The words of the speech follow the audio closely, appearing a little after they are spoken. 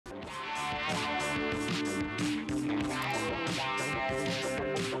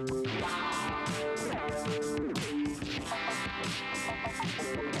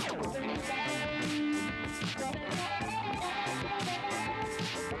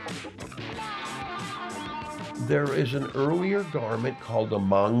There is an earlier garment called a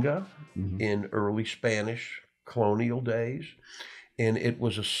manga in early Spanish colonial days, and it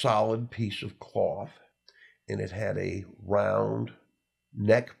was a solid piece of cloth, and it had a round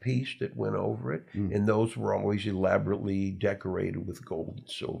neck piece that went over it, and those were always elaborately decorated with gold and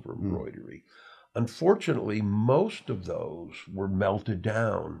silver embroidery. Unfortunately, most of those were melted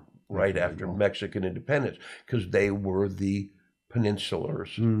down right after Mexican independence because they were the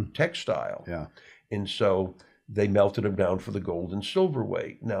peninsular's textile. Yeah. And so they melted them down for the gold and silver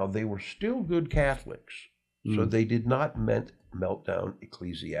weight. Now, they were still good Catholics, so they did not melt down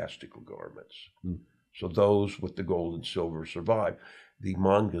ecclesiastical garments. So those with the gold and silver survived. The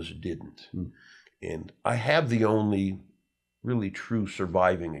mangas didn't. And I have the only really true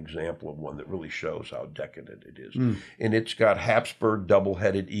surviving example of one that really shows how decadent it is. And it's got Habsburg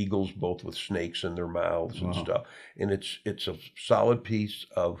double-headed eagles, both with snakes in their mouths and stuff. And it's a solid piece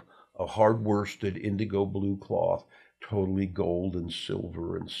of a hard-worsted indigo blue cloth, totally gold and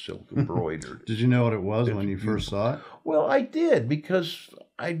silver and silk embroidered. Did you know what it was when you first saw it? Well, I did, because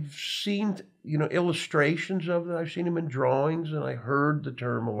I've seen, illustrations of it. I've seen them in drawings, and I heard the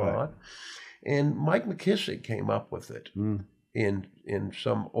term a lot. And Mike McKissick came up with it in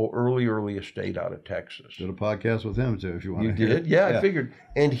some early estate out of Texas. Did a podcast with him too, if you want to hear. You did? Yeah, I figured.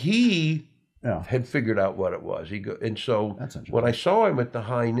 And he Yeah. had figured out what it was. And so when I saw him at the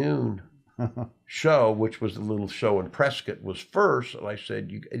High Noon show, which was the little show in Prescott, was first, and I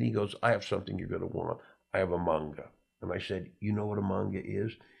said, and he goes, I have something you're going to want. I have a manga. And I said, you know what a manga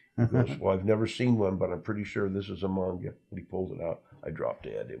is? He goes, well, I've never seen one, but I'm pretty sure this is a manga. And he pulled it out. I dropped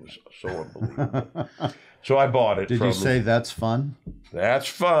dead. It was so unbelievable. So I bought it. Did you say that's fun? That's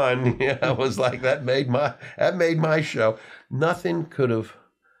fun. Yeah, I was like, that made my show. Nothing could have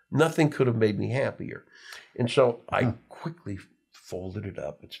made me happier. And so I quickly folded it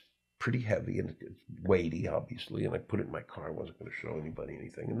up. It's pretty heavy and it's weighty, obviously. And I put it in my car. I wasn't going to show anybody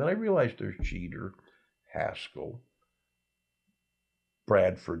anything. And then I realized there's Jeter, Haskell,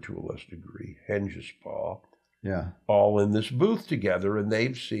 Bradford to a less degree, Hengespaw, all in this booth together, and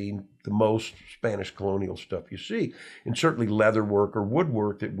they've seen the most Spanish colonial stuff you see, and certainly leatherwork or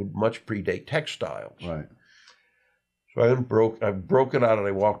woodwork that would much predate textiles. Right. So I broke it out, and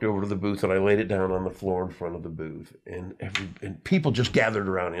I walked over to the booth, and I laid it down on the floor in front of the booth, and people just gathered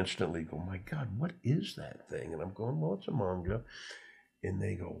around instantly, go, my God, what is that thing? And I'm going, well, it's a manga. And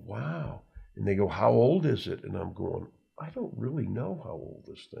they go, wow. And they go, how old is it? And I'm going, I don't really know how old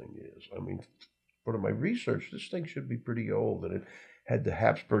this thing is. I mean, part of my research, this thing should be pretty old. And it had the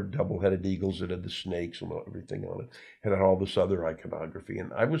Habsburg double-headed eagles, it had the snakes and everything on it. It had all this other iconography.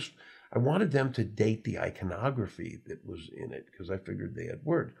 And I wanted them to date the iconography that was in it, because I figured they had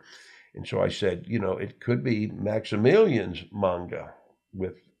words. And so I said, it could be Maximilian's manga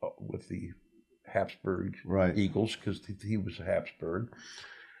with the Habsburg eagles, because he was a Habsburg.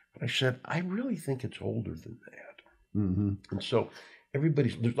 But I said, I really think it's older than that. And so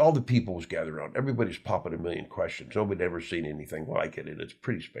all the people was gathered around. Everybody's popping a million questions. Nobody had ever seen anything like it, and it's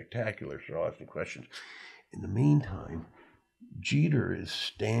pretty spectacular. So they're all asking questions. In the meantime, Jeter is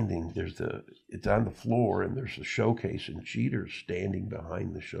standing. It's on the floor, and there's a showcase, and Jeter's standing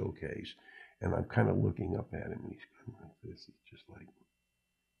behind the showcase. And I'm kind of looking up at him, and he's going like this. He's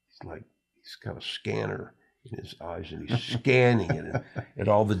got a scanner in his eyes, and he's scanning it and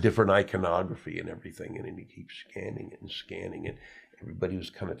all the different iconography and everything, and he keeps scanning it. Everybody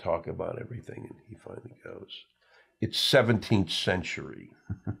was kind of talking about everything, and he finally goes, it's 17th century.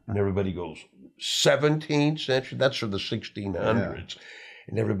 And everybody goes, 17th century? That's for the 1600s. Yeah.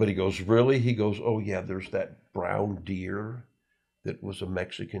 And everybody goes, really? He goes, oh yeah, there's that brown deer that was a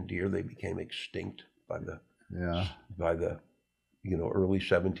Mexican deer. They became extinct by the early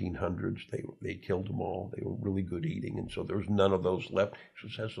 1700s. They killed them all. They were really good eating, and so there was none of those left. He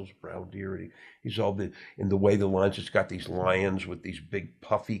just has those brown deer. He's all in the way the lines. It's got these lions with these big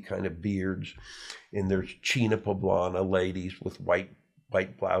puffy kind of beards, and there's China poblana ladies with white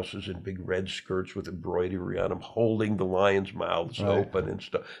blouses and big red skirts with embroidery on them, holding the lions' mouths open and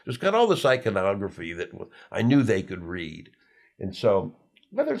stuff. It's got all this iconography that I knew they could read, and so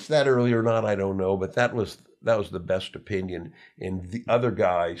whether it's that early or not, I don't know, but that was the best opinion. And the other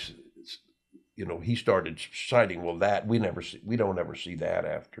guys, he started citing, well, that we don't ever see that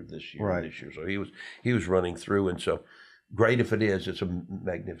after this year. Right. This year. So he was running through, and so great if it is. It's a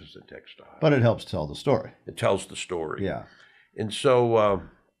magnificent textile. But it helps tell the story. It tells the story. Yeah. And so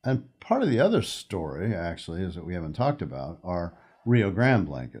and part of the other story actually is that we haven't talked about are Rio Grande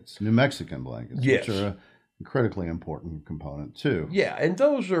blankets, New Mexican blankets, yes. which are critically important component too. Yeah, and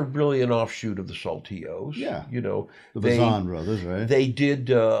those are really an offshoot of the Saltillos. Yeah. You know, The Bazan brothers, right? they did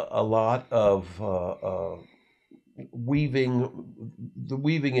a lot of weaving. The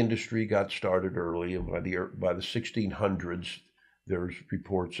weaving industry got started early, and by the 1600s, there's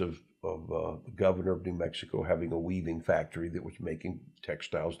reports of the governor of New Mexico having a weaving factory that was making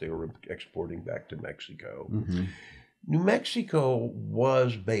textiles they were exporting back to Mexico. Mm-hmm. New Mexico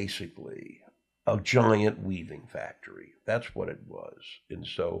was basically a giant weaving factory. That's what it was. And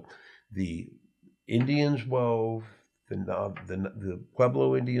so the Indians wove, the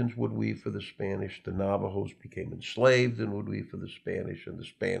Pueblo Indians would weave for the Spanish, the Navajos became enslaved and would weave for the Spanish, and the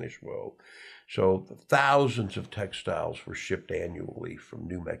Spanish wove. So thousands of textiles were shipped annually from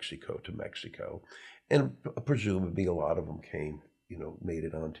New Mexico to Mexico, and presumably a lot of them made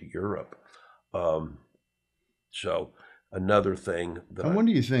it onto Europe. So another thing that And when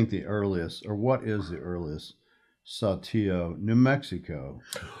do you think the earliest, or what is the earliest Saltillo, New Mexico,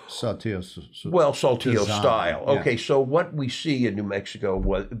 Saltillo Saltillo design? style. Yeah. Okay, so what we see in New Mexico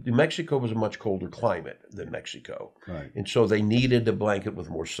was a much colder climate than Mexico. Right. And so they needed a blanket with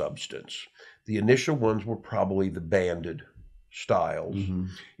more substance. The initial ones were probably the banded styles. Mm-hmm.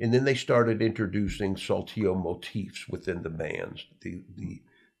 And then they started introducing Saltillo motifs within the bands, the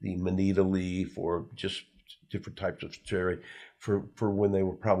manita leaf, or just different types of cherry. For when they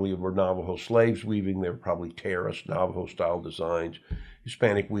were Navajo slaves weaving, they were probably terrace, Navajo style designs.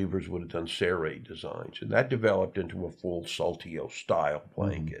 Hispanic weavers would have done serrate designs, and that developed into a full Saltillo style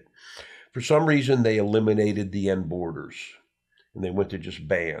blanket. Mm-hmm. For some reason, they eliminated the end borders, and they went to just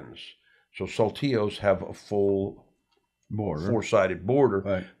bands. So Saltillos have a full four-sided border.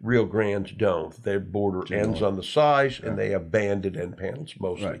 Right. Rio Grandes don't. Their border ends on the sides, and they have banded end panels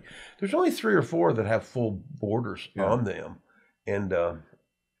mostly. Right. There's only 3 or 4 that have full borders on them, and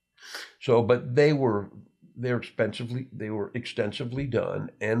but they were extensively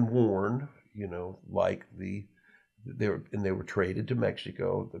done and worn. Like they were traded to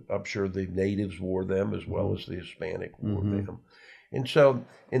Mexico. I'm sure the natives wore them as well as the Hispanic wore them.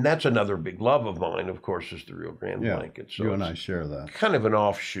 And that's another big love of mine, of course, is the Rio Grande blanket. So you and I share that. Kind of an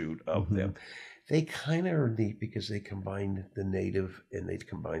offshoot of them. They kind of are neat because they combine the native and they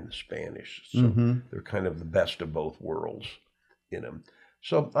combine the Spanish. So they're kind of the best of both worlds in them.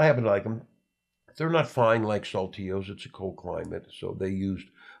 So I happen to like them. They're not fine like Saltillos. It's a cold climate. So they used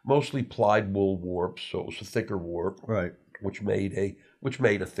mostly plied wool warps. So it was a thicker warp, right, which made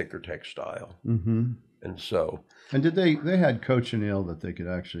a thicker textile. Mm-hmm. And did they had cochineal that they could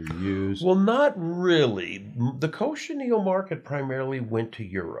actually use? Well, not really. The cochineal market primarily went to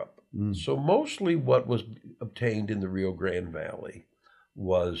Europe. So mostly what was obtained in the Rio Grande Valley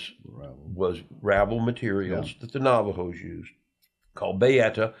was ravel materials that the Navajos used, called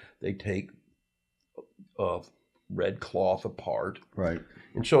bayeta. They take red cloth apart. Right.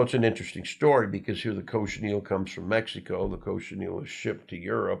 And so it's an interesting story because here the cochineal comes from Mexico. The cochineal is shipped to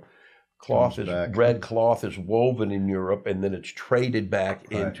Europe. Red cloth is woven in Europe, and then it's traded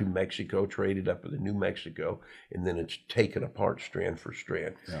back into Mexico, traded up into New Mexico, and then it's taken apart strand for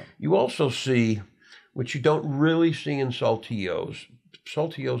strand. Yeah. You also see, which you don't really see in Saltillos.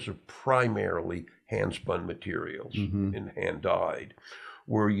 Saltillos are primarily hand-spun materials and hand-dyed,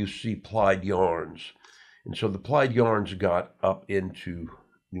 where you see plied yarns. And so the plied yarns got up into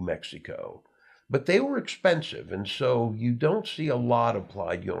New Mexico. But they were expensive, and so you don't see a lot of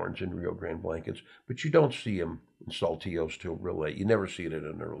plied yarns in Rio Grande blankets, but you don't see them in Saltillos till real late. You never see it in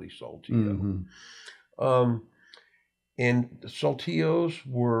an early Saltillo. And the Saltillos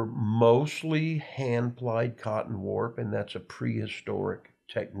were mostly hand-plied cotton warp, and that's a prehistoric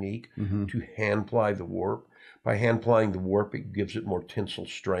technique to hand-ply the warp. By hand-plying the warp, it gives it more tensile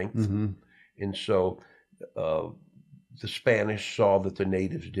strength. And so the Spanish saw that the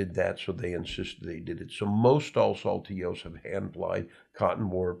natives did that, so they insisted they did it. So most all Saltillos have hand-plied cotton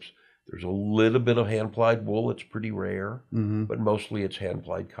warps. There's a little bit of hand-plied wool. It's pretty rare, but mostly it's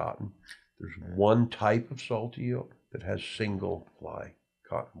hand-plied cotton. There's one type of Saltillo that has single-ply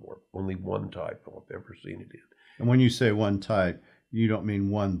cotton warp. Only one type I've ever seen it in. And when you say one type, you don't mean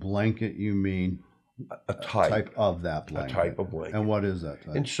one blanket. You mean a type of that blanket. A type of blanket. And what is that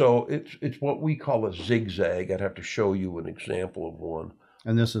type? And so it's what we call a zigzag. I'd have to show you an example of one.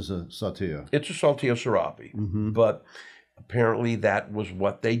 And this is a Saltillo. It's a Saltillo Serape. But apparently that was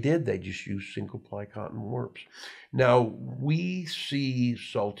what they did. They just used single-ply cotton warps. Now, we see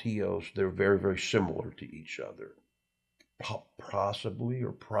Saltillos, they're very, very similar to each other. possibly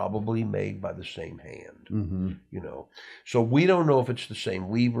or probably made by the same hand, Mm-hmm. So we don't know if it's the same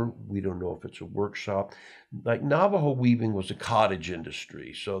weaver. We don't know if it's a workshop. Like Navajo weaving was a cottage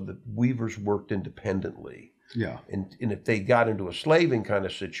industry, so the weavers worked independently. Yeah. And if they got into a slaving kind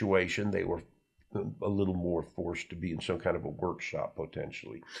of situation, they were a little more forced to be in some kind of a workshop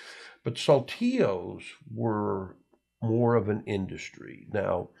potentially. But Saltillos were more of an industry.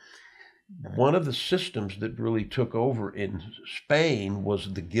 Now, one of the systems that really took over in Spain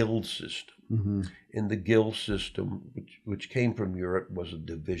was the guild system. Mm-hmm. And the guild system, which came from Europe, was a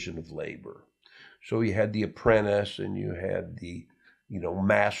division of labor. So you had the apprentice and you had the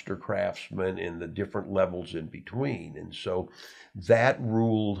master craftsman and the different levels in between. And so that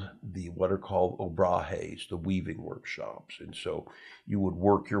ruled what are called obrajes, the weaving workshops. And so you would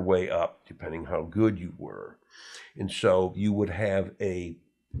work your way up depending how good you were. And so you would have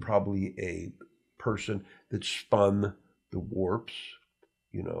probably a person that spun the warps,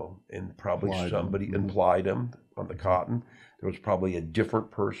 and probably somebody applied them on the cotton. There was probably a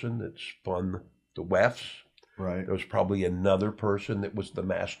different person that spun the wefts. Right. There was probably another person that was the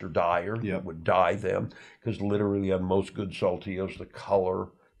master dyer that would dye them, because literally on most good saltillos, the color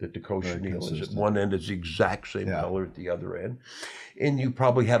that the cochineal is at one end is the exact same color at the other end. And you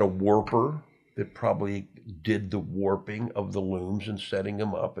probably had a warper that probably did the warping of the looms and setting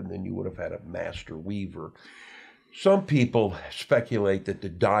them up, and then you would have had a master weaver. Some people speculate that the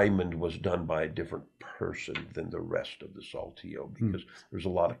diamond was done by a different person than the rest of the saltillo, because there's a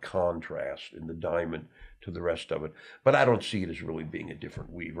lot of contrast in the diamond to the rest of it. But I don't see it as really being a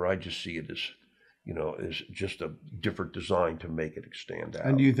different weaver. I just see it as, as just a different design to make it stand out.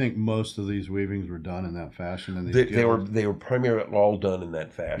 And do you think most of these weavings were done in that fashion? In these they were primarily all done in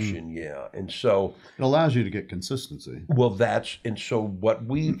that fashion, yeah. And so it allows you to get consistency. Well, so what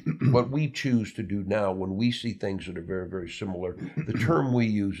we choose to do now when we see things that are very, very similar, the term we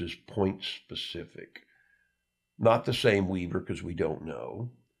use is point specific. Not the same weaver, because we don't know.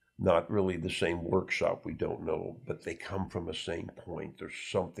 Not really the same workshop, we don't know, but they come from the same point. There's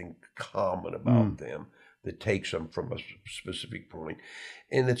something common about them that takes them from a specific point.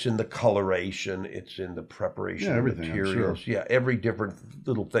 And it's in the coloration, it's in the preparation of materials. Sure. Yeah, every different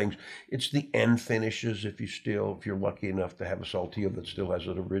little things. It's the end finishes, if you're lucky enough to have a saltillo that still has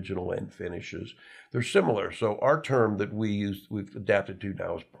an original end finishes. They're similar. So our term that we've adapted to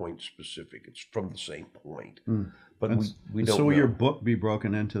now is point specific. It's from the same point. But we don't know. So will your book be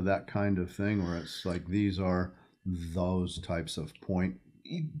broken into that kind of thing, where it's like these are those types of point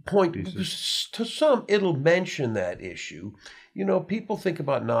pieces? To some, it'll mention that issue. People think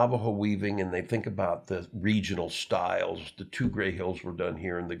about Navajo weaving and they think about the regional styles. The two Gray Hills were done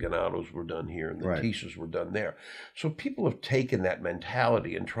here and the Ganados were done here and the Tisas were done there. So people have taken that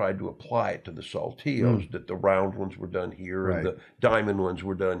mentality and tried to apply it to the saltillos, that the round ones were done here and the diamond ones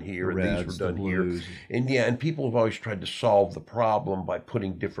were done here and these were done here. And people have always tried to solve the problem by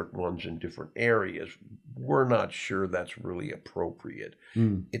putting different ones in different areas. We're not sure that's really appropriate.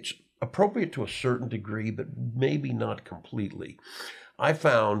 It's appropriate to a certain degree, but maybe not completely. I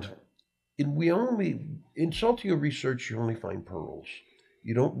found in saltillo research, you only find pearls.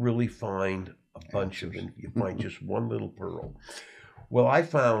 You don't really find a bunch of them. You find just one little pearl. Well, I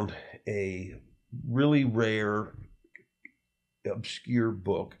found a really rare, obscure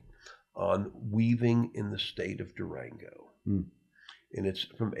book on weaving in the state of Durango. And it's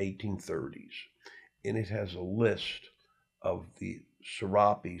from 1830s. And it has a list of the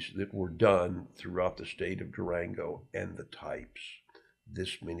Serapes that were done throughout the state of Durango and the types.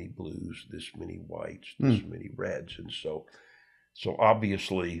 This many blues, this many whites, this many reds. And so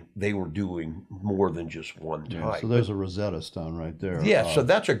obviously they were doing more than just one type. So there's a Rosetta Stone right there. Yeah, so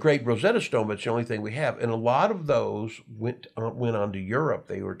that's a great Rosetta Stone, but it's the only thing we have. And a lot of those went on to Europe.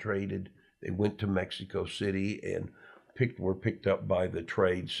 They were traded. They went to Mexico City and were picked up by the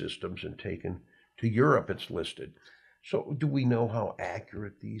trade systems and taken to Europe. It's listed. So do we know how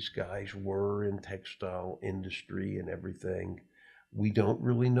accurate these guys were in textile industry and everything? We don't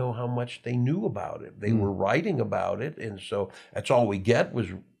really know how much they knew about it. They were writing about it, and so that's all we get was,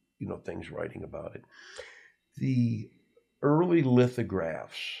 things writing about it. The early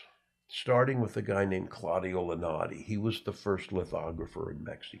lithographs, starting with a guy named Claudio Lanati, he was the first lithographer in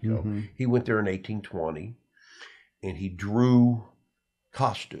Mexico. He went there in 1820, and he drew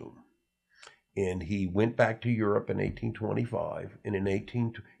costume. And he went back to Europe in 1825, and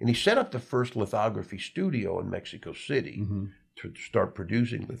he set up the first lithography studio in Mexico City to start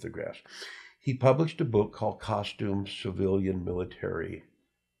producing lithographs. He published a book called Costume, Civilian, Military,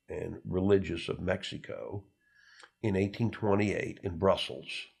 and Religious of Mexico in 1828 in Brussels.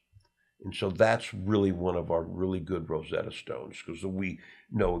 And so that's really one of our really good Rosetta Stones, because we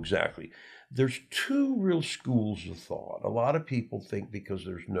know exactly. There's two real schools of thought. A lot of people think because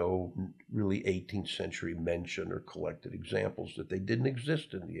there's no really 18th century mention or collected examples that they didn't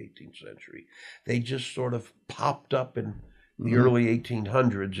exist in the 18th century. They just sort of popped up in the early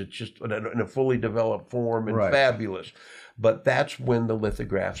 1800s. It's just in a fully developed form and fabulous. But that's when the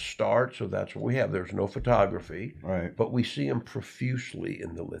lithographs start, so that's what we have. There's no photography, but we see them profusely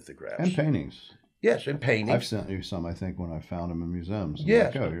in the lithographs. And paintings. Yes, and paintings. I've sent you some, I think, when I found them in museums.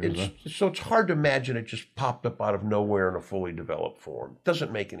 Yes, so it's hard to imagine it just popped up out of nowhere in a fully developed form. It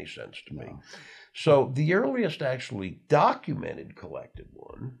doesn't make any sense to me. So the earliest actually documented collected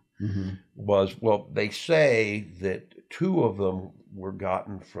one was, well, they say that two of them were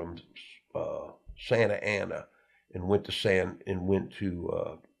gotten from Santa Ana and went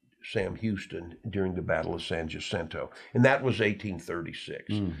to Sam Houston during the Battle of San Jacinto, and that was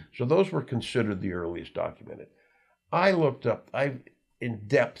 1836. So those were considered the earliest documented. I in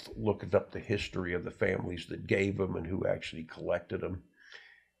depth looked up the history of the families that gave them and who actually collected them,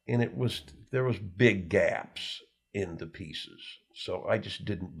 and there was big gaps in the pieces. So I just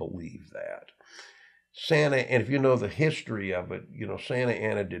didn't believe that. And if you know the history of it, Santa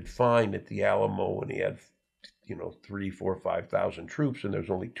Anna did fine at the Alamo when he had 3,000, 4,000, 5,000 troops, and there's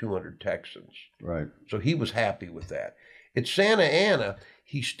only 200 Texans. Right. So he was happy with that. At Santa Ana,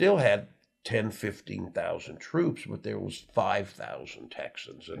 he still had 10,000, 15,000 troops, but there was 5,000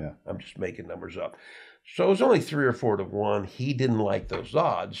 Texans, and I'm just making numbers up. So it was only 3 or 4 to 1. He didn't like those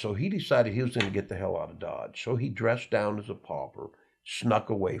odds, so he decided he was going to get the hell out of Dodge. So he dressed down as a pauper, snuck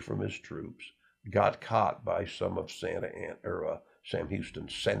away from his troops, got caught by some of Sam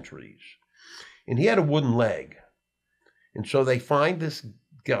Houston's sentries. And he had a wooden leg. And so they find this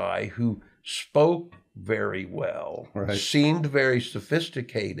guy who spoke very well, seemed very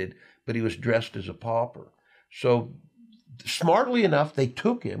sophisticated, but he was dressed as a pauper. So smartly enough, they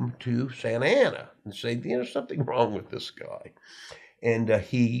took him to Santa Ana and said, there's something wrong with this guy. And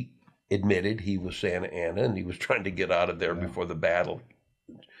he admitted he was Santa Ana and he was trying to get out of there before the battle.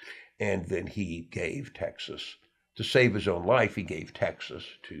 And then he gave Texas. To save his own life, he gave Texas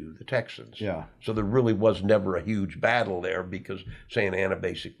to the Texans. Yeah. So there really was never a huge battle there because Santa Ana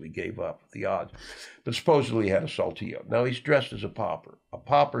basically gave up the odds. But supposedly he had a Saltillo. Now he's dressed as a pauper. A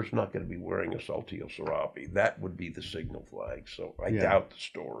pauper's not going to be wearing a Saltillo Serape. That would be the signal flag. So I doubt the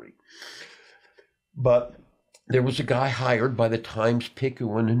story. But there was a guy hired by the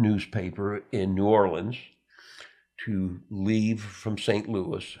Times-Picayune newspaper in New Orleans to leave from St.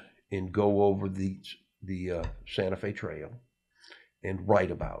 Louis and go over the Santa Fe Trail and write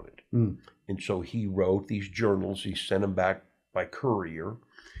about it. And so he wrote these journals. He sent them back by courier,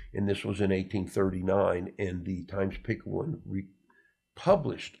 and this was in 1839, and the Times-Picayune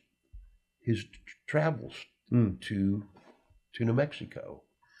published his travels to New Mexico.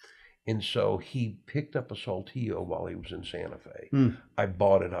 And so he picked up a Saltillo while he was in Santa Fe. I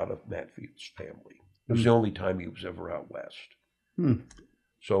bought it out of Matt Field's family. It was the only time he was ever out west.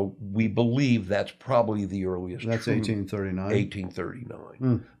 So we believe that's probably the earliest. That's 1839?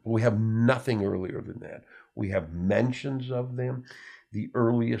 1839. But we have nothing earlier than that. We have mentions of them. The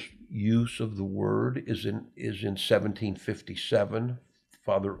earliest use of the word is in 1757.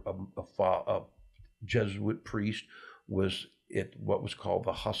 A Jesuit priest was at what was called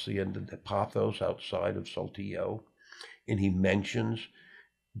the Hacienda de Pathos outside of Saltillo, and he mentions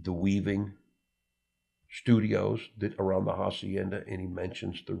the weaving studios that around the hacienda, and he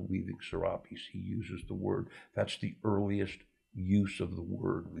mentions the weaving Serapes. He uses the word. That's the earliest use of the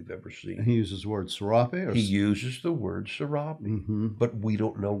word we've ever seen. And he uses the word Serape? He uses the word Serape, but we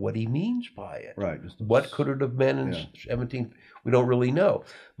don't know what he means by it. Right. What could it have been in 17? We don't really know.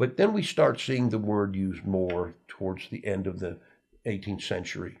 But then we start seeing the word used more towards the end of the 18th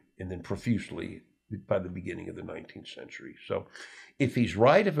century, and then profusely by the beginning of the 19th century. So if he's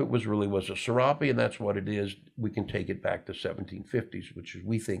right, if it was a Serape, and that's what it is, we can take it back to 1750s, which is,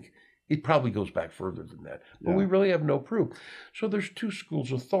 we think, it probably goes back further than that. But we really have no proof. So there's two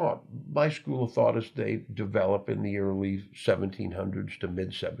schools of thought. My school of thought is they develop in the early 1700s to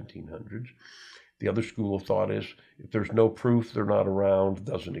mid-1700s. The other school of thought is if there's no proof, they're not around,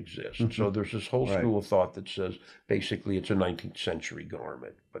 doesn't exist. So there's this whole school of thought that says basically it's a 19th century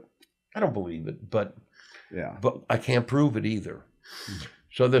garment. But I don't believe it, but I can't prove it either.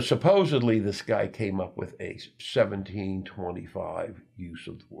 So supposedly this guy came up with a 1725 use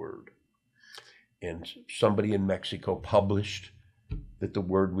of the word. And somebody in Mexico published that the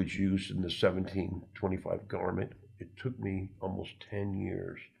word was used in the 1725 garment. It took me almost 10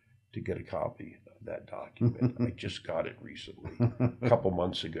 years to get a copy of that document. I just got it recently, a couple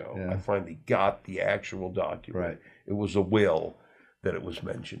months ago. Yeah. I finally got the actual document. Right. It was a will that it was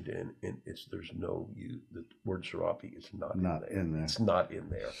mentioned in, and there's no use. The word Serape is not in there. It's not in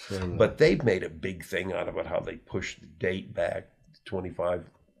there. Sure. But they've made a big thing out of it, how they pushed the date back 25,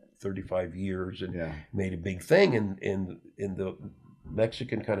 35 years and made a big thing. In the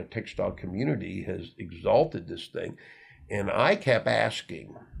Mexican kind of textile community has exalted this thing. And I kept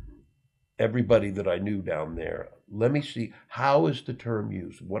asking everybody that I knew down there, let me see, how is the term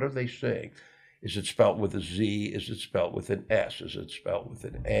used? What are they saying? Is it spelled with a Z? Is it spelled with an S? Is it spelled with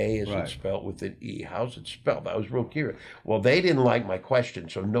an A? Is it spelled with an E? How's it spelled? I was real curious. Well, they didn't like my question,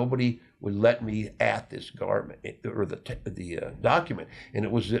 so nobody would let me at this garment or the document. And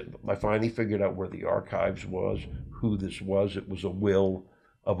I finally figured out where the archives was, who this was. It was a will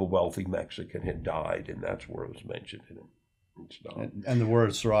of a wealthy Mexican had died, and that's where it was mentioned in it. It's not. And the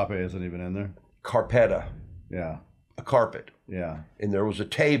word Serape isn't even in there? Carpeta. Yeah. A carpet. Yeah. And there was a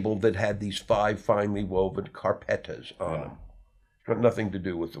table that had these 5 finely woven carpetas on them. It's got nothing to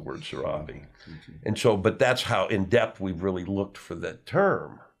do with the word Serape. And so, but that's how in depth we've really looked for that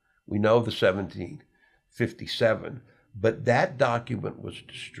term. We know the 1757, but that document was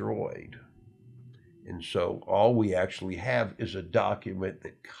destroyed. And so all we actually have is a document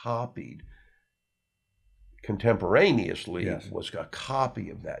that copied contemporaneously was a copy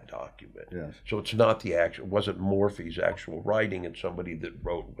of that document. Yes. So it's not the actual, it wasn't Morphy's actual writing, and somebody that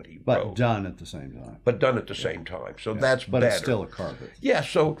wrote what he wrote. But done at the same time. But done at the same time. So that's but better. It's still a carpet. Yeah,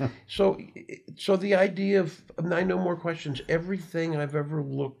 so the idea of, I know more questions, everything I've ever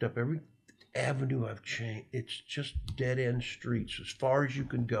looked up, every avenue I've changed, it's just dead end streets. As far as you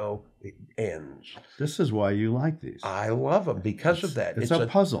can go, it ends. This is why you like these. I love them because of that. It's a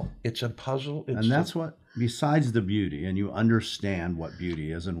puzzle. It's a puzzle. And that's what, besides the beauty, and you understand what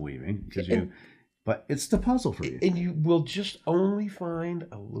beauty is in weaving, but it's the puzzle for you. And you will just only find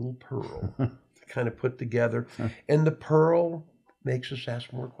a little pearl to kind of put together. And the pearl makes us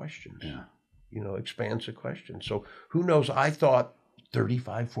ask more questions. Yeah. Expands the question. So who knows? I thought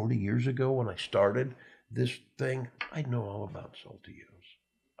 35, 40 years ago when I started this thing, I know all about Saltillos.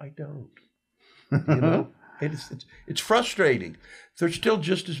 I don't. It's frustrating. They're still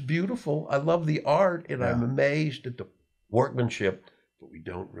just as beautiful. I love the art, and I'm amazed at the workmanship, but we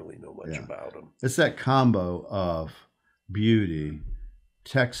don't really know much about them. It's that combo of beauty,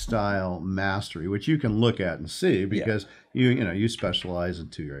 textile mastery, which you can look at and see because you specialize in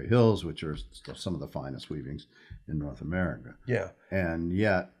Two Great Hills, which are some of the finest weavings in North America. Yeah. And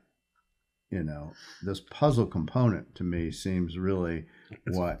yet, this puzzle component to me seems really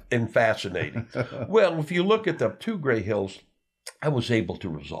and fascinating. Well, if you look at the Two Great Hills, I was able to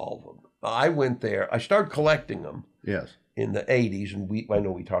resolve them. I went there. I started collecting them. Yes. In the 80s, and I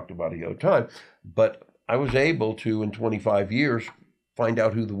know we talked about it the other time, but I was able to, in 25 years, find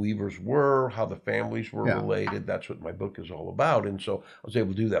out who the weavers were, how the families were related. That's what my book is all about. And so I was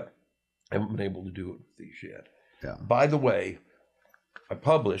able to do that. I haven't been able to do it with these yet. Yeah. By the way, I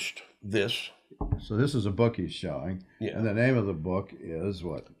published this. So this is a book he's showing. Yeah. And the name of the book is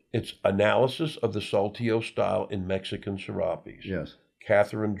what? It's Analysis of the Saltillo Style in Mexican Serapes. Yes.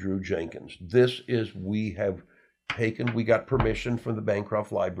 Catherine Drew Jenkins. This is, we got permission from the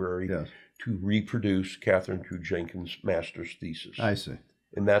Bancroft Library to reproduce Catherine Drew Jenkins' master's thesis. I see.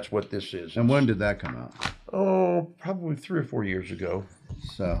 And that's what this is. And when did that come out? Oh, probably 3 or 4 years ago.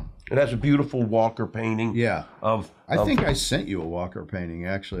 So it has a beautiful Walker painting. Yeah. I think I sent you a Walker painting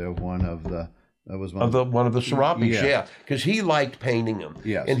actually of one of the one of the Serapes. Yeah, because he liked painting them.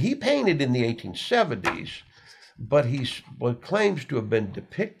 Yes. And he painted in the 1870s, but he claims to have been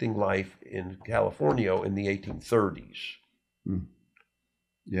depicting life in California in the 1830s.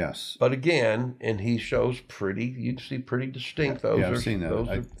 Yes. But again, and he shows you can see pretty distinct. Those I've seen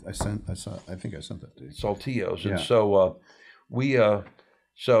that. I think I sent that to you. Saltillos. And so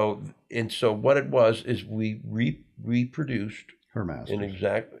so what it was is we reproduced her master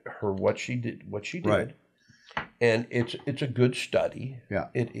what she did. Right. And it's a good study. Yeah.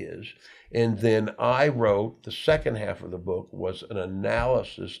 It is. And then I wrote, the second half of the book was an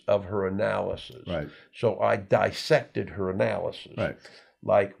analysis of her analysis. Right. So I dissected her analysis. Right.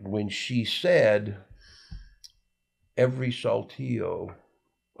 Like when she said, every Saltillo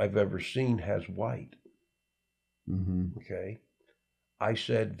I've ever seen has white. Mm-hmm. Okay. I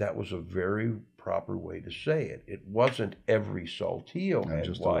said that was a very proper way to say it. It wasn't every Saltillo had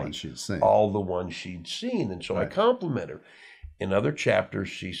just white, the ones she'd seen. all the ones she'd seen. And so I compliment her. In other chapters,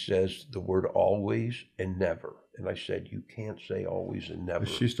 she says the word always and never. And I said, you can't say always and never.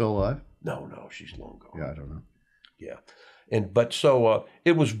 Is she still alive? No, she's long gone. Yeah, I don't know. Yeah. But so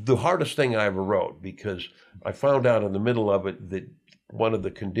it was the hardest thing I ever wrote, because I found out in the middle of it that one of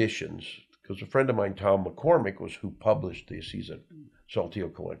the conditions, because a friend of mine, Tom McCormick, was who published this. He's a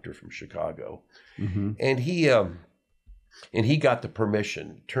Saltillo collector from Chicago, and he got the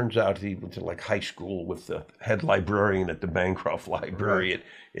permission. Turns out he went to like high school with the head librarian at the Bancroft Library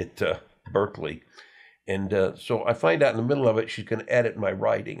at Berkeley. And so I find out in the middle of it, she's going to edit my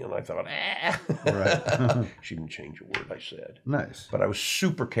writing. And I thought, Right. She didn't change a word I said. Nice. But I was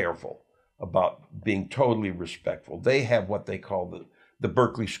super careful about being totally respectful. They have what they call the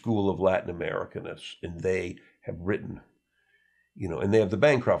Berkeley School of Latin Americanists, and they have written, and they have the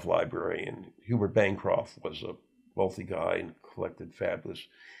Bancroft Library, and Hubert Bancroft was a wealthy guy and collected fabulous.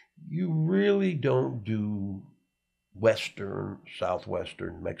 You really don't do Western,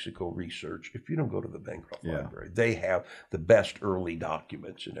 Southwestern Mexico research if you don't go to the Bancroft Library. They have the best early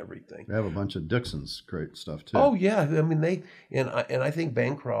documents and everything. They have a bunch of Dixon's great stuff too. Oh yeah, I mean I think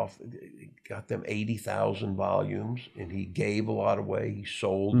Bancroft got them 80,000 volumes, and he gave a lot away. He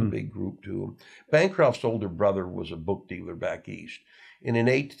sold a big group to him. Bancroft's older brother was a book dealer back east. And in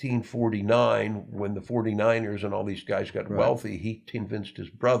 1849, when the 49ers and all these guys got wealthy, he convinced his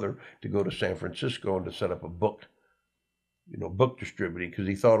brother to go to San Francisco and to set up a book distributing, because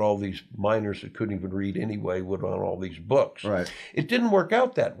he thought all these miners that couldn't even read anyway would want all these books. Right. It didn't work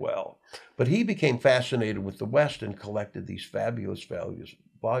out that well, but he became fascinated with the West and collected these fabulous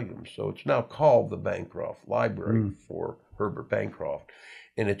volumes. So it's now called the Bancroft Library for Herbert Bancroft,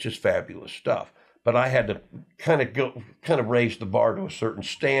 and it's just fabulous stuff. But I had to kind of raise the bar to a certain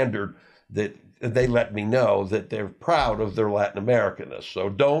standard that they let me know that they're proud of their Latin Americanists. So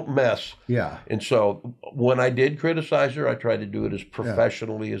don't mess. Yeah. And so when I did criticize her, I tried to do it as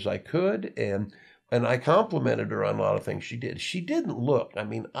professionally as I could. And I complimented her on a lot of things she did. She didn't look, I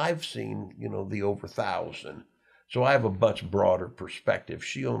mean, I've seen, the over 1,000. So I have a much broader perspective.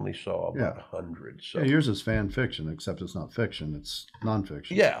 She only saw about 100. So yours is fan fiction, except it's not fiction, it's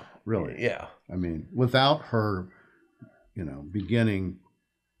nonfiction. Yeah. Really. Yeah. I mean, without her, beginning,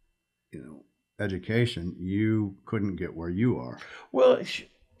 education, you couldn't get where you are. Well,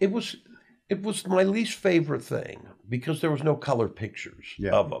 it was my least favorite thing, because there was no color pictures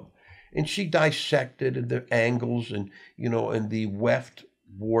of them. And she dissected the angles and the weft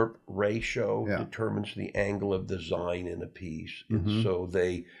warp ratio determines the angle of design in a piece. And so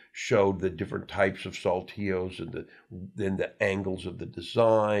they showed the different types of saltillos and then the angles of the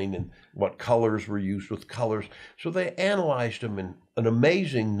design and what colors were used with colors. So they analyzed them in an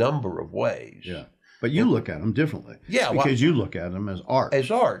amazing number of ways. Yeah. But you look at them differently. Yeah. Because you look at them as art.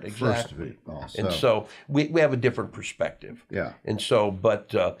 As art, exactly. First of it all, And so we have a different perspective. Yeah. And so, but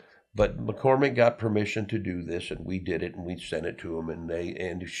McCormick got permission to do this, and we did it, and we sent it to him,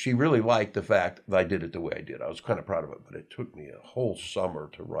 and she really liked the fact that I did it the way I did. I was kind of proud of it, but it took me a whole summer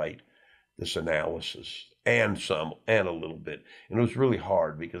to write this analysis and a little bit, and it was really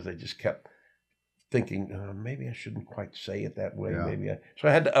hard because I just kept thinking maybe I shouldn't quite say it that way. Yeah. So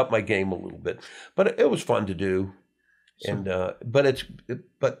I had to up my game a little bit, but it was fun to do. And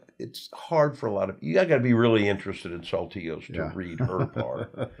but it's hard for a lot of you. I got to be really interested in Saltillos to read her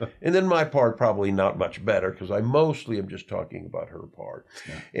part, and then my part probably not much better, because I mostly am just talking about her part,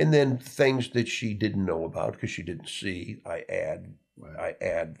 and then things that she didn't know about because she didn't see. I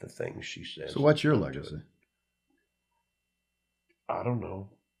add the things she says. So what's your legacy? I don't know.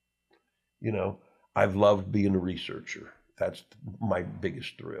 I've loved being a researcher. That's my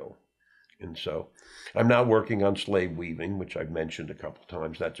biggest thrill. And so I'm now working on slave weaving, which I've mentioned a couple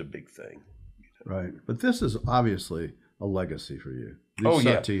times. That's a big thing. Right. But this is obviously a legacy for you. These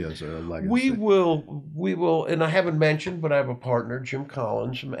Saltillos are a legacy. We will, and I haven't mentioned, but I have a partner, Jim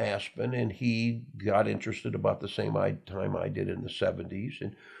Collins from Aspen, and he got interested about the same time I did in the 70s.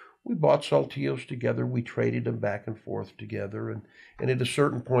 And we bought Saltillos together. We traded them back and forth together. And at a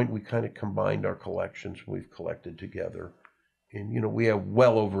certain point, we kind of combined our collections. We've collected together. And, we have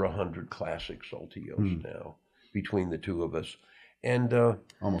well over 100 classic Saltillos now between the two of us. And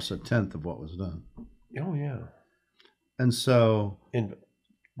almost a tenth of what was done. Oh, yeah. And so... And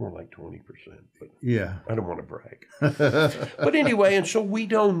more like 20%. But yeah. I don't want to brag. But anyway, and so we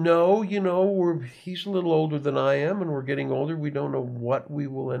don't know, he's a little older than I am, and we're getting older. We don't know what we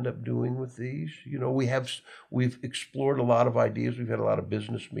will end up doing with these. We've explored a lot of ideas. We've had a lot of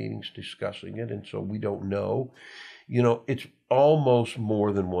business meetings discussing it, and so we don't know. It's almost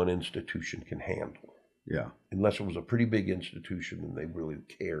more than one institution can handle. Yeah. Unless it was a pretty big institution and they really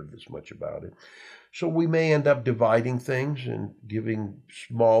cared this much about it. So we may end up dividing things and giving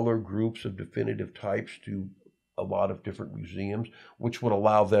smaller groups of definitive types to a lot of different museums, which would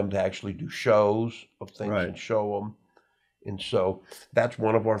allow them to actually do shows of things and show them. And so that's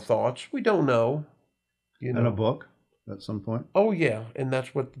one of our thoughts. We don't know, you know. And a book at some point. Oh yeah, and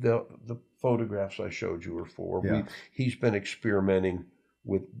that's what the photographs I showed you are for. Yeah. He's been experimenting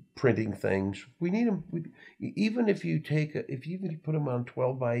with printing things. We need them. Even if you put them on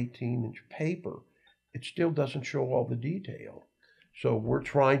 12 by 18 inch paper, it still doesn't show all the detail. So we're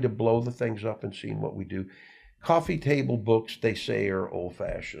trying to blow the things up and seeing what we do. Coffee table books, they say, are old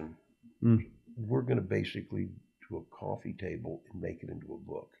fashioned. We're going to basically do a coffee table and make it into a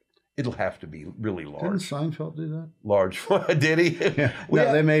book. It'll have to be really large. Didn't Seinfeld do that? Large. Did he? Yeah.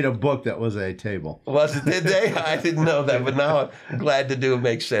 No, they made a book that was a table. Was it? Did they? I didn't know that, but now I'm glad to do it.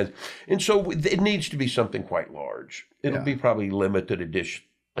 Makes sense. And so it needs to be something quite large. It'll be probably limited edition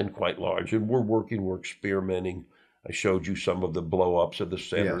and quite large. And we're experimenting. I showed you some of the blow-ups of the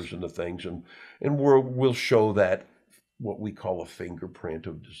centers and the things, and we'll show that what we call a fingerprint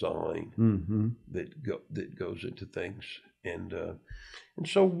of design that goes into things. And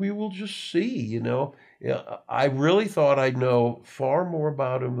so we will just see, you know. I really thought I'd know far more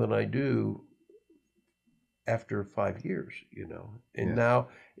about him than I do after 5 years, you know. And now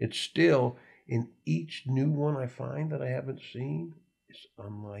it's still, in each new one I find that I haven't seen, it's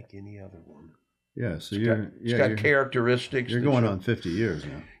unlike any other one. Yeah, so it's got characteristics. You're going on 50 years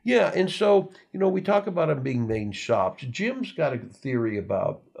now. Yeah, and so, you know, we talk about them being main shops. Jim's got a theory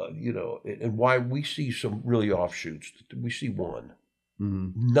about, you know, and why we see some really offshoots. We see one.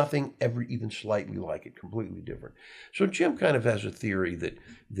 Nothing ever even slightly like it, completely different. So Jim kind of has a theory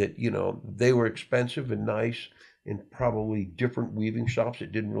that you know, they were expensive and nice in probably different weaving shops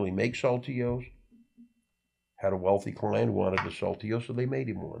that didn't really make Saltillos. Had a wealthy client who wanted a Saltillo, so they made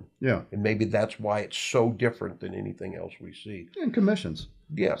him one. Yeah. And maybe that's why it's so different than anything else we see. And commissions.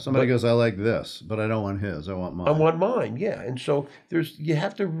 Yeah. Somebody goes, I like this, but I don't want his. I want mine. I want mine, yeah. And so you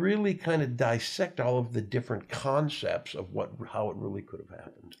have to really kind of dissect all of the different concepts of how it really could have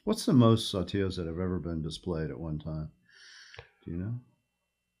happened. What's the most Saltillos that have ever been displayed at one time? Do you know?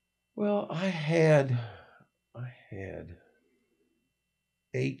 Well, I had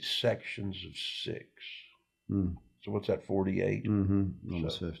 8 sections of 6. So what's that, 48?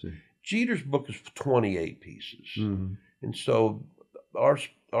 Almost 50. Jeter's book is 28 pieces. And so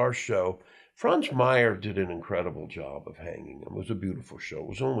our show, Franz Meyer did an incredible job of hanging them. It was a beautiful show. It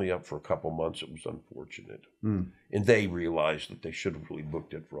was only up for a couple months. It was unfortunate. And they realized that they should have really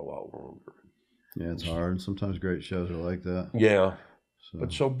booked it for a lot longer. Yeah, it's hard. Sometimes great shows are like that. Yeah.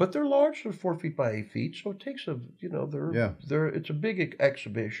 But they're large. They're 4 feet by 8 feet. So it takes it's a big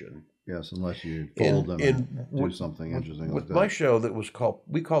exhibition. Yes, unless you fold them and do something interesting like that. With my show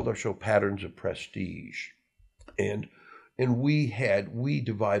we called our show Patterns of Prestige. And we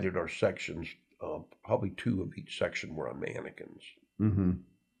divided our sections, probably 2 of each section were on mannequins.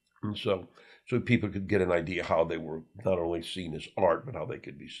 And so people could get an idea how they were not only seen as art, but how they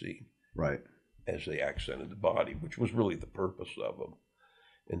could be seen. Right. As they accented the body, which was really the purpose of them.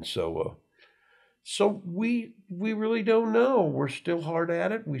 And so we really don't know. We're still hard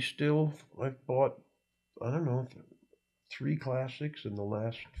at it. I've bought, I don't know, 3 classics in the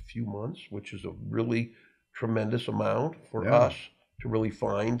last few months, which is a really tremendous amount for us to really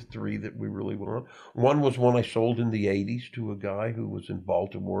find 3 that we really want. One was one I sold in the 80s to a guy who was in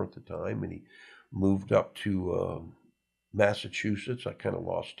Baltimore at the time, and he moved up to Massachusetts. I kind of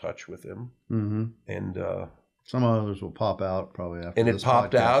lost touch with him. And some others will pop out probably after and this it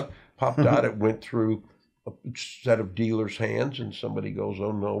popped podcast. out. It went through a set of dealers' hands, and somebody goes,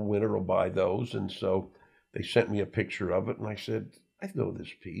 oh no, Winter will buy those. And so they sent me a picture of it, and I said, I know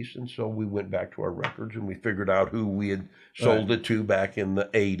this piece. And so we went back to our records, and we figured out who we had sold it to back in the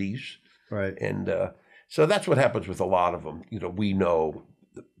 80s. Right. And so that's what happens with a lot of them. You know, we know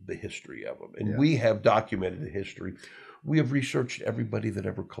the history of them, and we have documented the history. We have researched everybody that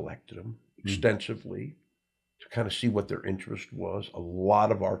ever collected them extensively to kind of see what their interest was. A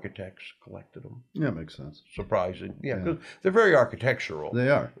lot of architects collected them. Yeah, makes sense. Surprising. Yeah, because they're very architectural. They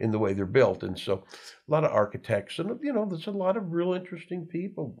are. In the way they're built. And so a lot of architects, and, you know, there's a lot of real interesting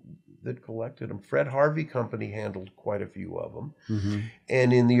people that collected them. Fred Harvey Company handled quite a few of them.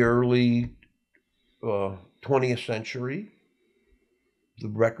 And in the early 20th century, the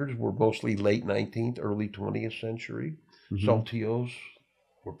records were mostly late 19th, early 20th century. Saltillos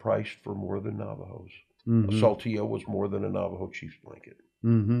were priced for more than Navajos. A Saltillo was more than a Navajo chief's blanket.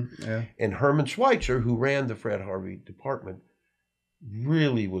 And Herman Schweitzer, who ran the Fred Harvey department,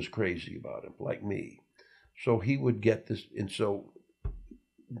 really was crazy about him, like me. So he would get this. And so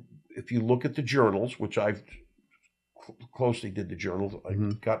if you look at the journals, which I've closely did the journals, I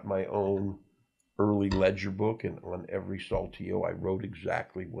got my own early ledger book, and on every Saltillo I wrote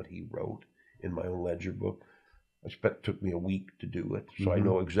exactly what he wrote in my own ledger book. took me a week to do it, so I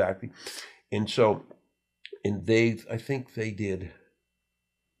know exactly. And so, I think they did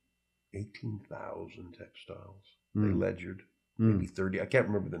 18,000 textiles. They ledgered, maybe 30. I can't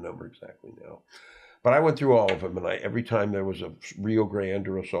remember the number exactly now. But I went through all of them, and every time there was a Rio Grande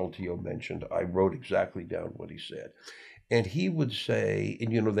or a Saltillo mentioned, I wrote exactly down what he said. And he would say,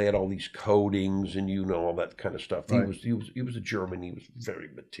 and they had all these codings and all that kind of stuff. Right. He was a German. He was very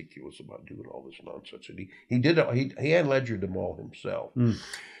meticulous about doing all this nonsense. And he had ledgered them all himself.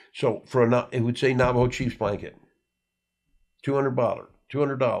 So it would say Navajo Chief's blanket, $200.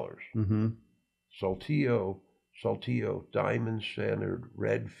 Saltillo, diamond centered,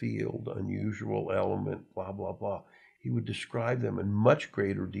 red field, unusual element, blah blah blah. He would describe them in much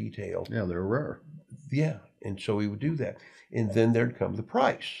greater detail. Yeah, they're rare. Yeah, and so he would do that. And then there'd come the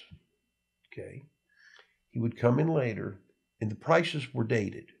price. Okay. He would come in later, and the prices were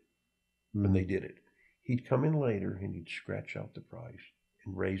dated when they did it. He'd come in later, and he'd scratch out the price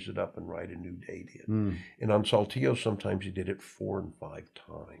and raise it up and write a new date in. And on Saltillo, sometimes he did it 4 and 5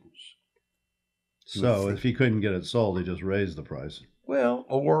 times. So if he couldn't get it sold, he just raised the price. Well,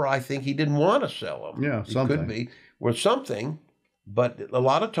 or I think he didn't want to sell them. Yeah, something. It could be. Or something. But a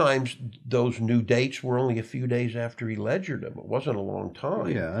lot of times, those new dates were only a few days after he ledgered them. It wasn't a long time.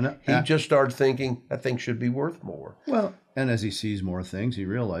 Yeah, and he just started thinking that thing should be worth more. Well, and as he sees more things, he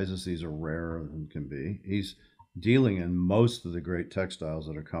realizes these are rarer than can be. He's dealing in most of the great textiles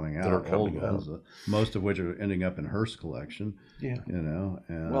that are coming out, old ones, most of which are ending up in Hearst's collection. Yeah,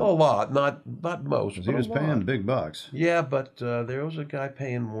 and well, a lot, not most. He was paying big bucks. Yeah, but there was a guy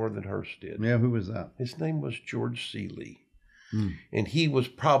paying more than Hearst did. Yeah, who was that? His name was George Seeley. And he would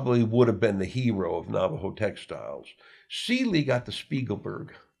have been the hero of Navajo textiles. Seeley got the Spiegelberg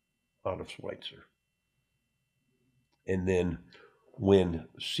out of Schweitzer. And then when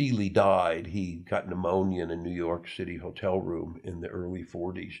Seeley died, he got pneumonia in a New York City hotel room in the early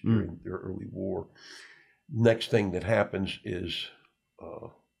 40s during the early war. Next thing that happens is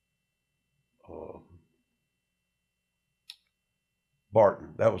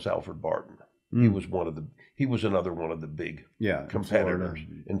Barton. That was Alfred Barton. He was another one of the big competitors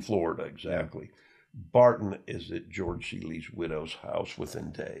in Florida, exactly. Yeah. Barton is at George Seeley's widow's house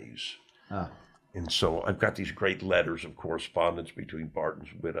within days. And so I've got these great letters of correspondence between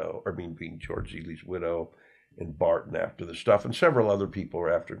between George Seeley's widow and Barton after the stuff, and several other people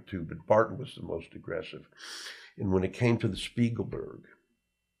were after him too, but Barton was the most aggressive. And when it came to the Spiegelberg,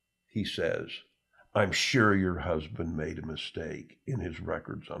 he says, I'm sure your husband made a mistake in his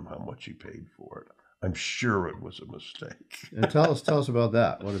records on how much he paid for it. I'm sure it was a mistake. And tell us about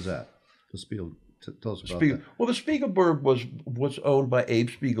that. What is that? Tell us about that. Well, the Spiegelberg was owned by Abe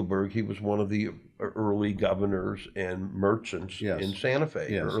Spiegelberg. He was one of the early governors and merchants in Santa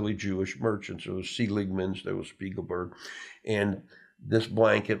Fe, early Jewish merchants. There was Seligman's, there was Spiegelberg. And this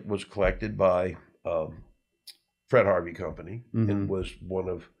blanket was collected by Fred Harvey Company and was one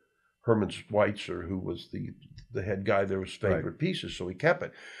of Herman Schweitzer, who was the head guy there, was favorite pieces, so he kept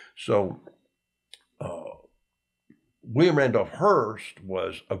it. So William Randolph Hearst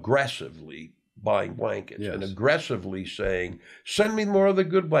was aggressively buying blankets and aggressively saying, send me more of the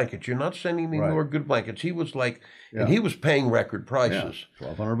good blankets. You're not sending me more good blankets. He was like, and he was paying record prices.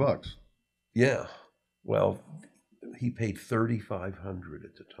 $1,200. Yeah. Well, he paid $3,500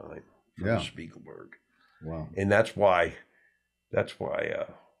 at the time for the Spiegelberg. Wow. And that's why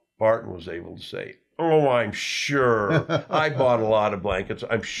Barton was able to say, oh, I'm sure. I bought a lot of blankets.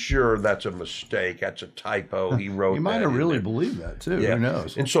 I'm sure that's a mistake. That's a typo. He wrote. He might have really believed that too. Yeah. Who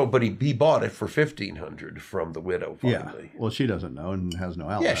knows? And so, but he bought it for $1,500 from the widow. Finally. Yeah. Well, she doesn't know and has no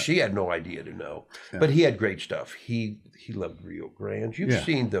outlet. Yeah, she had no idea to know. Yeah. But he had great stuff. He loved Rio Grandes. You've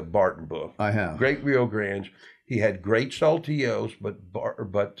seen the Barton book. I have. Great Rio Grandes. He had great Saltillos, but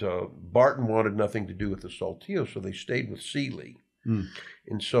Barton wanted nothing to do with the Saltillo, so they stayed with Seeley.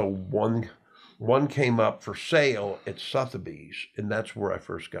 And so one came up for sale at Sotheby's, and that's where I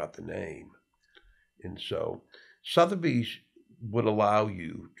first got the name. And so Sotheby's would allow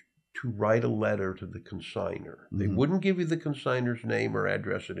you to write a letter to the consignor. They wouldn't give you the consignor's name or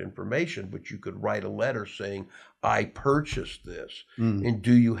address and information, but you could write a letter saying, I purchased this, and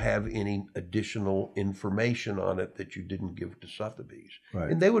do you have any additional information on it that you didn't give to Sotheby's?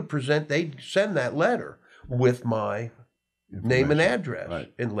 Right. And they'd send that letter with my name and address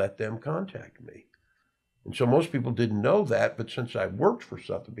and let them contact me. And so most people didn't know that, but since I worked for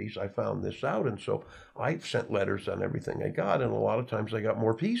Sotheby's, I found this out. And so I sent letters on everything I got, and a lot of times I got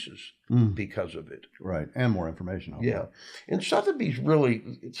more pieces because of it. Right, and more information. Yeah. And Sotheby's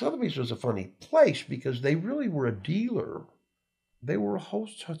was a funny place because they really were a dealer. They were a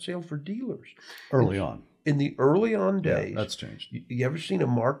wholesale for dealers. Early on. in the early on days, Yeah, that's changed. You ever seen a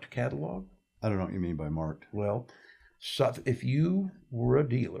marked catalog? I don't know what you mean by marked. Well, so if you were a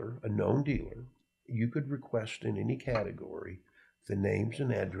dealer, a known dealer, you could request in any category the names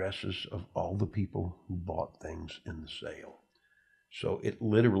and addresses of all the people who bought things in the sale. So it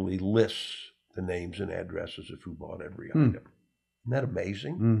literally lists the names and addresses of who bought every item. Isn't that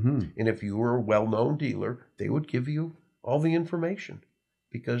amazing? Mm-hmm. And if you were a well-known dealer, they would give you all the information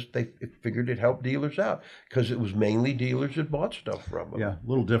because they figured it helped dealers out because it was mainly dealers that bought stuff from them. Yeah, a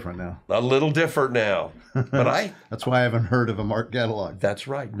little different now. A little different now. But that's why I haven't heard of a marked catalog. That's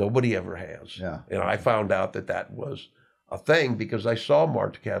right. Nobody ever has. Yeah. And I found out that was a thing because I saw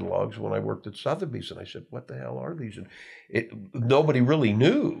marked catalogs when I worked at Sotheby's, and I said, what the hell are these? And nobody really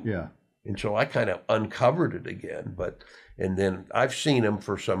knew. Yeah. And so I kind of uncovered it again. And then I've seen them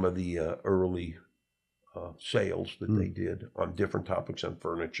for some of the early sales that they did on different topics on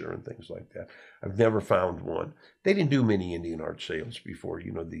furniture and things like that. I've never found one. They didn't do many Indian art sales before,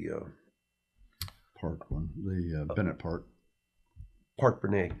 the Park one, the Bennett Park. Park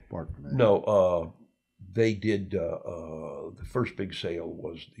Bernay. Park Bernay. No, they did, the first big sale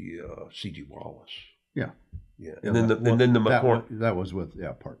was the C.G. Wallace. Yeah. Yeah, and then the McCormick. That was with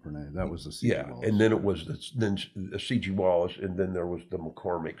Park Bernay. That was the C.G. Wallace. And then it was the C.G. Wallace, and then there was the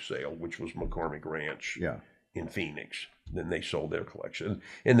McCormick sale, which was McCormick Ranch. Yeah. In Phoenix. Then they sold their collection,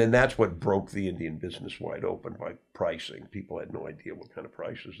 and then that's what broke the Indian business wide open by pricing. People had no idea what kind of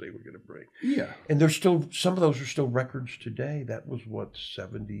prices they were going to bring. Yeah, and there's still some of those are still records today. That was what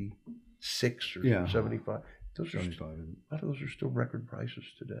 76 or 75. Those 75. A lot of those are still record prices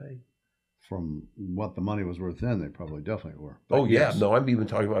today. From what the money was worth then, they probably definitely were. But yes. No, I'm even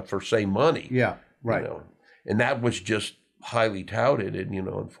talking about for same money. Yeah, right. And that was just highly touted, and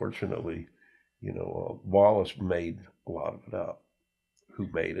unfortunately, Wallace made a lot of it up. Who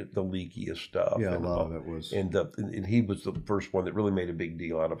made it? The leakiest stuff. Yeah, a lot of it was. And he was the first one that really made a big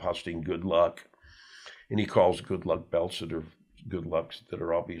deal out of Hosting Good Luck, and he calls Good Luck belts that are good lucks that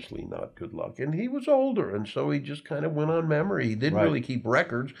are obviously not good luck. And he was older, and so he just kind of went on memory. He didn't really keep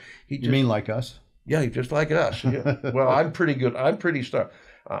records. You mean like us? Yeah, just like us. Yeah. Well, I'm pretty good. I'm pretty star.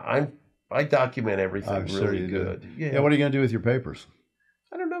 I document everything really good. Yeah. What are you going to do with your papers?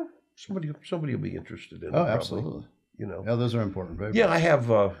 I don't know. Somebody will be interested in it. Oh, absolutely. Yeah, those are important papers. Yeah, I have.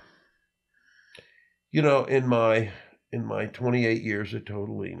 In my 28 years at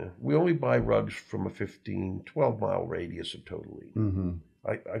Totalina, we only buy rugs from a 12-mile radius of Totalina. Mm-hmm.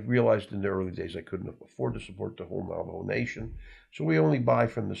 I realized in the early days I couldn't afford to support the whole Navajo Nation, so we only buy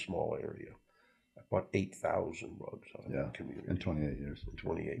from the small area. I bought 8,000 rugs out of that community. In 28 years. In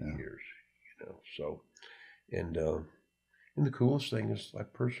 28 years, so, and the coolest thing is I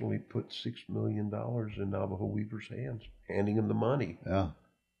personally put $6 million in Navajo weavers' hands, handing them the money. Yeah.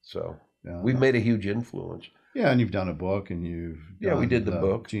 So we've made a huge influence. Yeah, and you've done a book, and you've done we did the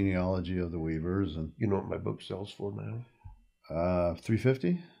book, genealogy of the weavers, and you know what my book sells for now?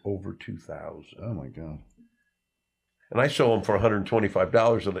 $350. Over $2,000. Oh my God! And I sold them for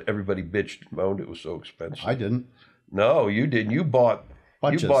 $125, and everybody bitched and moaned it was so expensive. I didn't. No, you didn't. You bought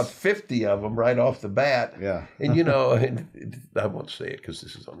 50 of them right off the bat. Yeah. And I won't say it because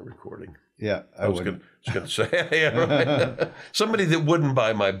this is on the recording. Yeah, I was going to say somebody that wouldn't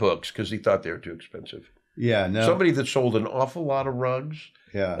buy my books because he thought they were too expensive. Yeah, no. Somebody that sold an awful lot of rugs.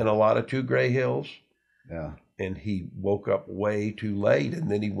 Yeah. And a lot of 2 Gray Hills. Yeah. And he woke up way too late, and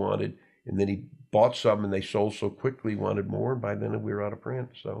then he bought some, and they sold so quickly, he wanted more, and by then we were out of print.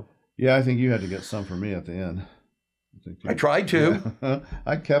 So. Yeah, I think you had to get some for me at the end. I tried to. Yeah.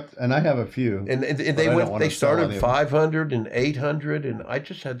 I kept, and I have a few. And they started 500 and 800, and I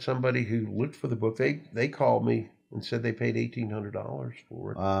just had somebody who looked for the book. They called me and said they paid $1,800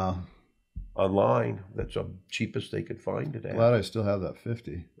 for it. Online. That's the cheapest they could find it at. Glad I still have that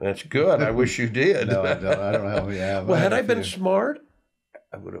 50. That's good. I wish you did. No, I don't know how we have. Well, had I been smart,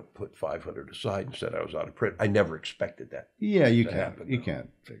 I would have put 500 aside and said I was out of print. I never expected that. Yeah, you can't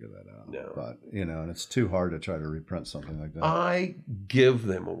figure that out. No. But, and it's too hard to try to reprint something like that. I give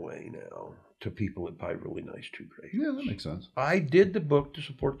them away now to people that buy really nice 2 Gray Hills. Yeah, that makes sense. I did the book to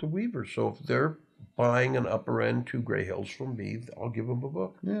support the weavers. So if they're buying an upper end 2 Gray Hills from me, I'll give them a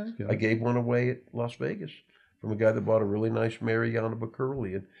book. Yeah, okay. I gave one away at Las Vegas from a guy that bought a really nice Marianaba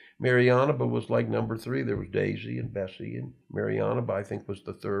curly. And Marianaba was like number 3. There was Daisy and Bessie, and Marianaba, I think, was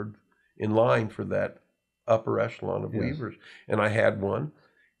the 3rd in line for that upper echelon of weavers. And I had one,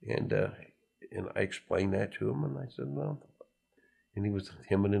 and I explained that to him, and I said, well, and he was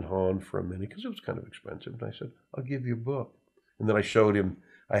hemming and hawing for a minute because it was kind of expensive. And I said, I'll give you a book. And then I showed him,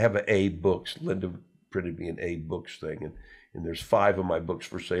 I have an A Books, Linda printed me an Aid Books thing, and there's 5 of my books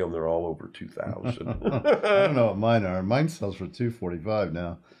for sale, and they're all over 2,000. I don't know what mine are. Mine sells for $245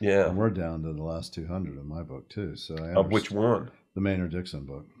 now. Yeah, and we're down to the last 200 in my book too. So of which one? The Maynard Dixon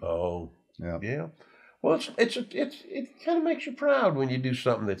book. Oh, yeah. Well, it kind of makes you proud when you do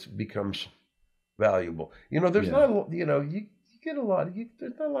something that becomes valuable. There's not, you get a lot.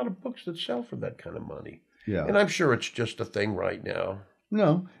 There's not a lot of books that sell for that kind of money. Yeah, and I'm sure it's just a thing right now.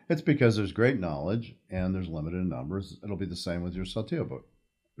 No, it's because there's great knowledge and there's limited numbers. It'll be the same with your Saltillo book.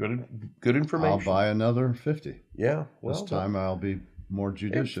 Good information. I'll buy another 50. Yeah, this time I'll be more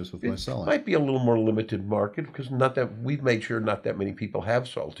judicious with my selling. It might be a little more limited market because we've made sure not that many people have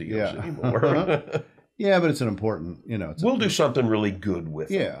Saltillos anymore. Yeah, but it's an important, we'll do something really good with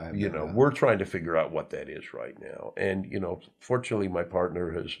it. Yeah. We're trying to figure out what that is right now. And, fortunately, my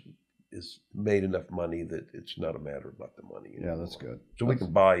partner has made enough money that it's not a matter about the money anymore. Yeah, that's good. So we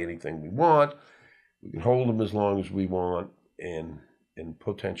can buy anything we want. We can hold them as long as we want and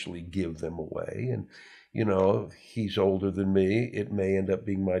potentially give them away. And, he's older than me. It may end up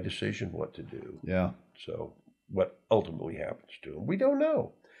being my decision what to do. Yeah. So what ultimately happens to him, we don't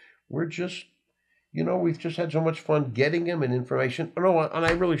know. We're just... we've just had so much fun getting him and information. And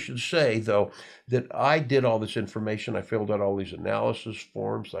I really should say, though, that I did all this information. I filled out all these analysis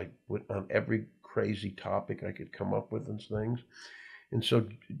forms. I went on every crazy topic I could come up with and things. And so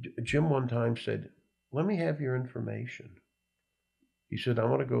Jim one time said, let me have your information. He said, I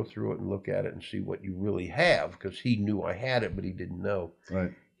want to go through it and look at it and see what you really have, because he knew I had it, but he didn't know.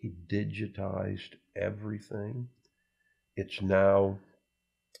 Right. He digitized everything. It's now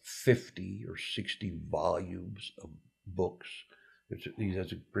 50 or 60 volumes of books. He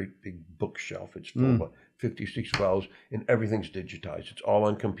has a great big bookshelf. It's full of 50, 60 volumes, and everything's digitized. It's all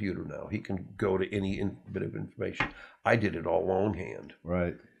on computer now. He can go to any bit of information. I did it all longhand.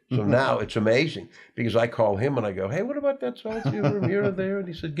 Right. So now it's amazing because I call him and I go, hey, what about that Saltillo room here or there? And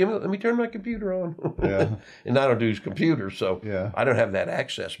he said, let me turn my computer on. Yeah. And I don't do his computer, so yeah. I don't have that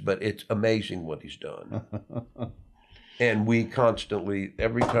access, but it's amazing what he's done. And we constantly,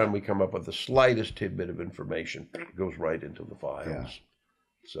 every time we come up with the slightest tidbit of information, it goes right into the files. Yeah.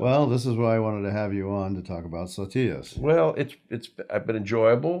 So, well, this is why I wanted to have you on to talk about Saltillos. Well, I've been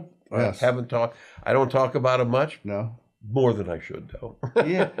enjoyable. Yes. I don't talk about it much. No. More than I should, though.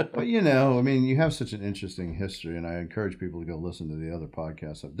 Yeah, but you have such an interesting history, and I encourage people to go listen to the other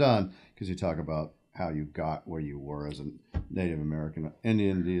podcasts I've done, because you talk about how you got where you were as a Native American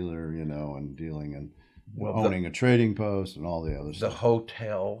Indian dealer, and dealing and owning a trading post and all the other stuff. The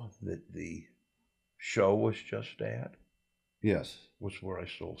hotel that the show was just at, yes, was where I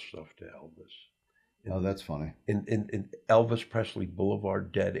sold stuff to Elvis. Oh, that's funny. In Elvis Presley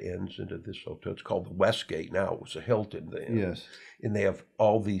Boulevard dead ends into this hotel. It's called the Westgate now. It was a Hilton then. Yes. And they have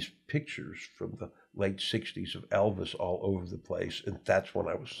all these pictures from the late 60s of Elvis all over the place. And that's when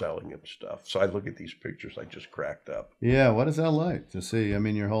I was selling him stuff. So I look at these pictures, I just cracked up. Yeah, what is that like to see? I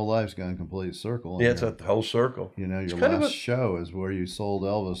mean, your whole life's gone complete circle. Yeah, it's a whole circle. Your last show is where you sold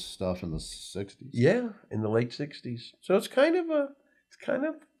Elvis stuff in the 60s. Yeah, in the late 60s. So it's kind of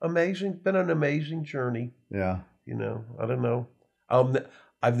amazing. Been an amazing journey. Yeah. I don't know.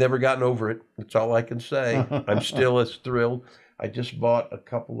 I've never gotten over it. That's all I can say. I'm still as thrilled. I just bought a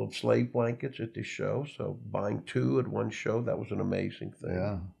couple of slave blankets at this show. So buying 2 at one show, that was an amazing thing.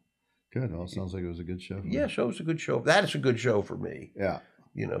 Yeah. Good. Well, it sounds like it was a good show. Yeah, so it was a good show. That is a good show for me. Yeah.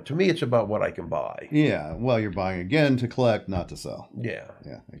 To me, it's about what I can buy. Yeah. Well, you're buying again to collect, not to sell. Yeah.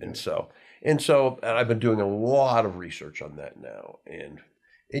 Yeah. And so I've been doing a lot of research on that now. And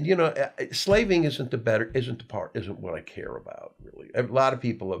slaving isn't what I care about, really. A lot of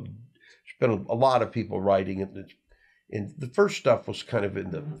people have spent a lot of people writing it. And the first stuff was kind of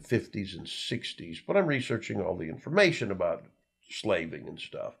in the 50s and 60s, but I'm researching all the information about slaving and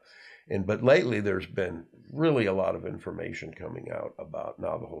stuff. But lately there's been really a lot of information coming out about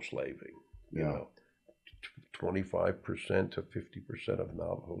Navajo slaving. 25% to 50% of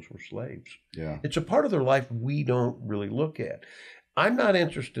Navajos were slaves. Yeah. It's a part of their life we don't really look at. I'm not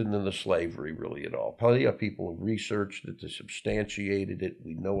interested in the slavery really at all. Plenty of people have researched it, they substantiated it.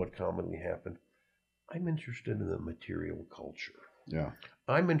 We know what commonly happened. I'm interested in the material culture. Yeah.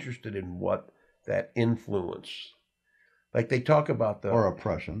 I'm interested in what that influence, like they talk about or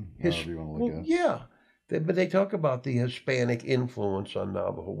oppression, however you want to look at it. Yeah. But they talk about the Hispanic influence on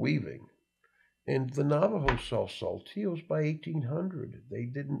Navajo weaving. And the Navajos saw Saltillos by 1800. They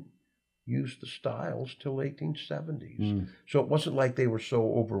didn't use the styles till 1870s. So it wasn't like they were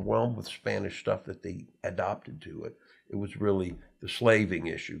so overwhelmed with Spanish stuff that they adopted to it. It was really the slaving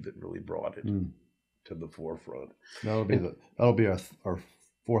issue that really brought it to the forefront. That'll be our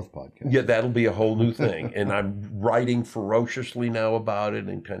 4th podcast. Yeah, that'll be a whole new thing. And I'm writing ferociously now about it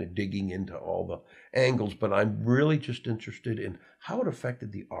and kind of digging into all the angles, but I'm really just interested in how it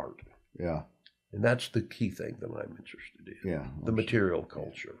affected the art. Yeah. And that's the key thing that I'm interested in. Yeah. The material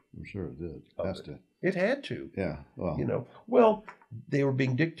culture. I'm sure it did. It had to. Yeah. Well, well, they were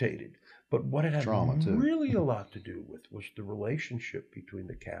being dictated. But what it had trauma too. really a lot to do with was the relationship between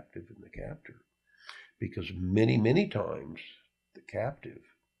the captive and the captor. Because many, many times the captive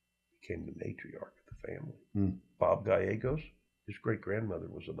became the matriarch of the family. Mm. Bob Gallegos, his great-grandmother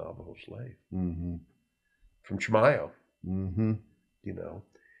was a Navajo slave. Mm-hmm. From Chimayo. Mm-hmm.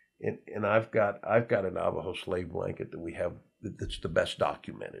 And I've got a Navajo slave blanket that we have that's the best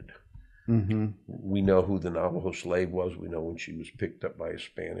documented. Mm-hmm. We know who the Navajo slave was. We know when she was picked up by a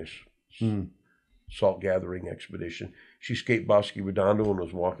Spanish salt gathering expedition. She escaped Bosque Redondo and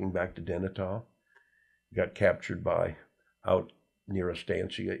was walking back to Denatah. Got captured out near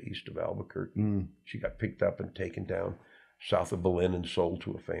Estancia, east of Albuquerque. Mm. She got picked up and taken down south of Belen and sold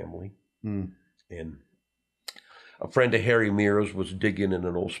to a family. Mm. And a friend of Harry Mira's was digging in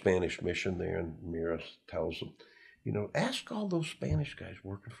an old Spanish mission there, and Mira tells him, ask all those Spanish guys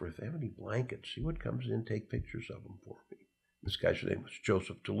working for, if they have any blankets, see what comes in, take pictures of them for me. This guy's name was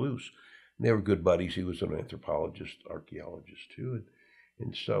Joseph Toulouse. And they were good buddies. He was an anthropologist, archaeologist too.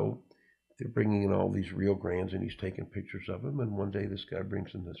 And so they're bringing in all these Rio Grandes, and he's taking pictures of them. And one day this guy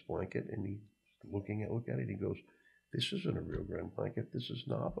brings in this blanket, and he's look at it. He goes, "This isn't a Rio Grande blanket. This is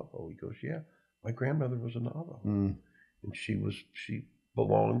Navajo." He goes, "Yeah, my grandmother was a Navajo, and she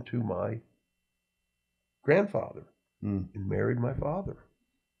belonged to my grandfather and married my father."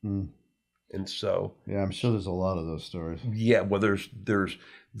 And so, yeah, I'm sure there's a lot of those stories. Yeah, well,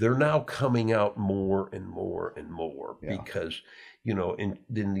 they're now coming out more and more and more because, in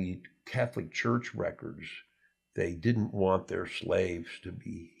the Catholic Church records, they didn't want their slaves to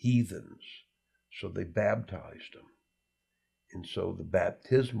be heathens, so they baptized them. And so the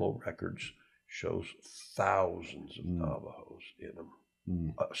baptismal records shows thousands of Navajos in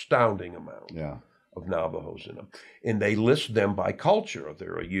them, astounding amount. Yeah. Of Navajos in them, and they list them by culture.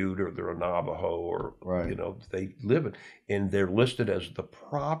 They're a Ute or they're a Navajo, or they live it, and they're listed as the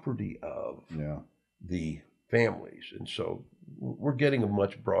property of the families. And so we're getting a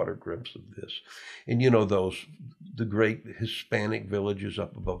much broader glimpse of this. And the great Hispanic villages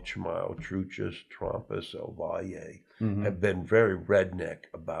up above Chimayo, Truchas, Trompas, El Valle, have been very redneck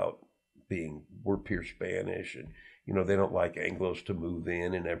about we're pure Spanish, and they don't like Anglos to move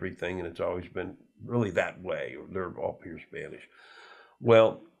in and everything, and it's always been really that way. They're all pure Spanish.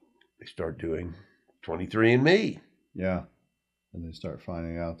 Well, they start doing 23andMe. Yeah. And they start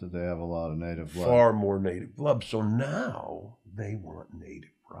finding out that they have a lot of native blood. Far more native blood. So now they want native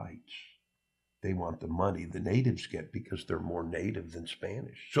rights. They want the money the natives get because they're more native than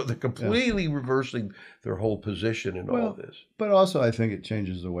Spanish. So they're completely reversing their whole position in all this. But also I think it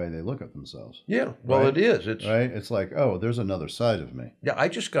changes the way they look at themselves. Yeah, well, it is. It's right. It's like, oh, there's another side of me. Yeah, I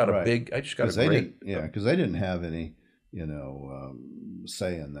just got a great. Because they didn't have any,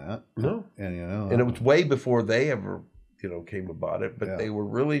 say in that. No. And and it was way before they ever came about it, but they were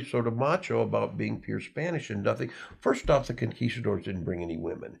really sort of macho about being pure Spanish and nothing. First off, the conquistadors didn't bring any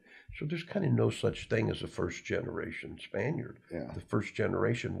women. So there's kind of no such thing as a first generation Spaniard. Yeah. The first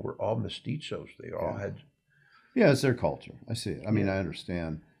generation were all mestizos. They all had. Yeah, it's their culture. I see it. I mean, I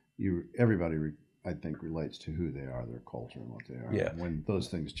understand. Everybody, I think, relates to who they are, their culture, and what they are. Yeah. When those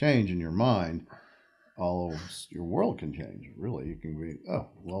things change in your mind, all of your world can change. Really, you can be, oh,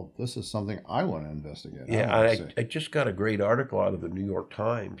 well, this is something I want to investigate. Yeah, I just got a great article out of the New York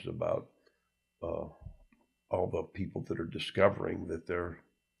Times about all the people that are discovering that they're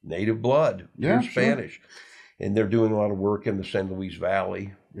native blood, pure Spanish. And they're doing a lot of work in the San Luis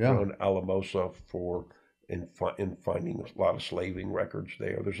Valley, around Alamosa in finding a lot of slaving records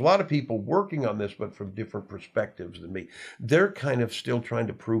there. There's a lot of people working on this, but from different perspectives than me. They're kind of still trying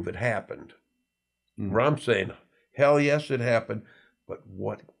to prove it happened. Where I'm saying, hell yes, it happened, but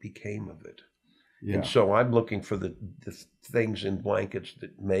what became of it? Yeah. And so I'm looking for the things in blankets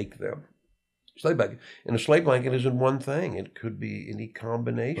that make them slave blanket. And a slave blanket isn't one thing. It could be any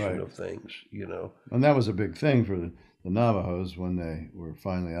combination of things, And that was a big thing for the Navajos when they were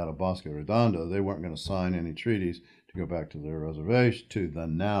finally out of Bosque Redondo. They weren't going to sign any treaties to go back to their reservation, to the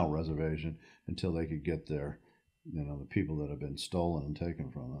now reservation, until they could get their the people that have been stolen and taken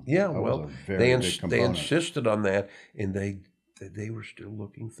from them. Yeah, they component. insisted on that, and they were still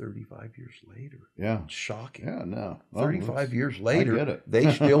looking 35 years later. Yeah. It's shocking. Yeah, no. 35 years later, I get it.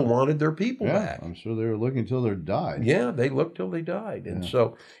 They still wanted their people back. I'm sure they were looking till they died. Yeah, they looked till they died. And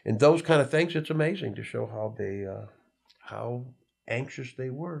so, in those kind of things, it's amazing to show how they, how anxious they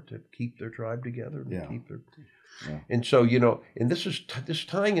were to keep their tribe together and keep their. Yeah. And so, you know, and this is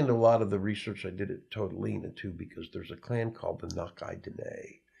tying into a lot of the research I did at Totalina too, because there's a clan called the Nakai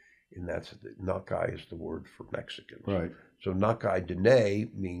Dene, and Nakai is the word for Mexicans. Right. So Nakai Dene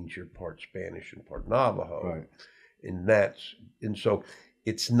means you're part Spanish and part Navajo. Right. And so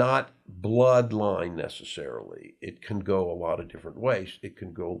it's not bloodline necessarily. It can go a lot of different ways. It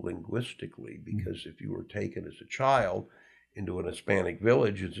can go linguistically, because if you were taken as a child into an Hispanic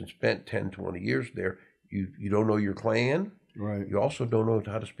village and spent 10, 20 years there, you don't know your clan. Right. You also don't know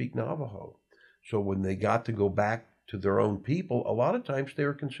how to speak Navajo. So when they got to go back to their own people, a lot of times they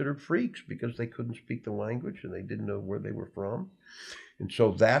were considered freaks because they couldn't speak the language and they didn't know where they were from. And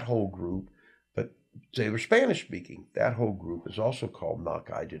so that whole group, but they were Spanish speaking, that whole group is also called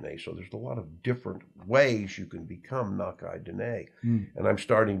Nakai Dene. So there's a lot of different ways you can become Nakai Dene. And I'm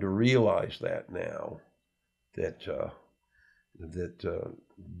starting to realize that now,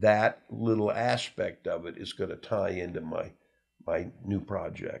 that little aspect of it is going to tie into my new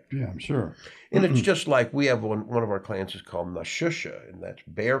project. Yeah, I'm sure. And it's just like we have one of our clans is called Nashusha, and that's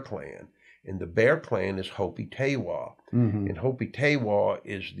Bear Clan. And the Bear Clan is Hopi Tewa. And Hopi Tewa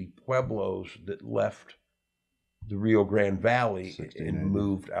is the Pueblos that left the Rio Grande Valley and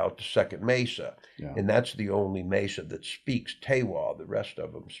moved out to Second Mesa. Yeah. And that's the only mesa that speaks Tewa. The rest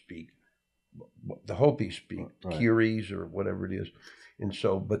of them speak, the Hopi speak Kiris or whatever it is. And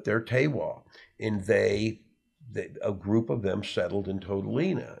so, but they're Tewa. And a group of them settled in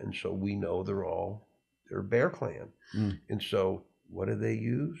Totalina. And so we know they're Bear Clan. And so what do they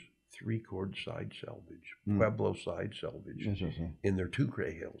use? 3-chord side selvage, Pueblo side selvage in their 2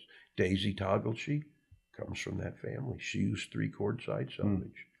 Cray Hills. Daisy Toggleshe comes from that family. She used 3-chord side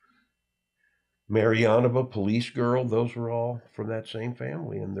selvage. Marianova, Police Girl, those were all from that same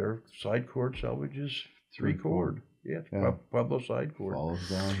family, and their side chord selvage is 3-chord. Yeah, Pueblo side chord.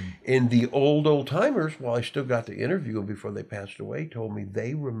 And the old timers, while I still got to interview them before they passed away, told me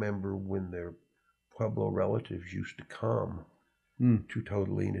they remember when their Pueblo relatives used to come to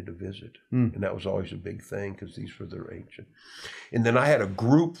Totalina to visit. And that was always a big thing because these were their ancient. And then I had a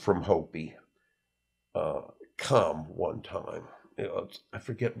group from Hopi come one time. I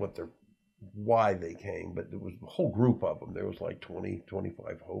forget why they came, but there was a whole group of them. There was like 20,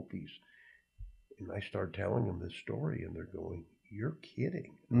 25 Hopis. And I started telling them this story, and they're going, "You're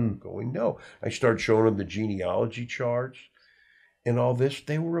kidding." I'm going, "No." I started showing them the genealogy charts and all this.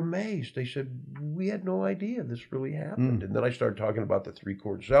 They were amazed. They said, "We had no idea this really happened." And then I started talking about the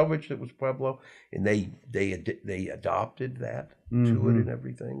 3-chord selvage that was Pueblo, and they adopted that to it and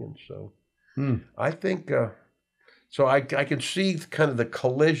everything. And so I think, so I can see kind of the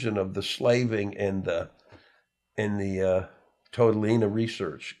collision of the slaving and the Totalina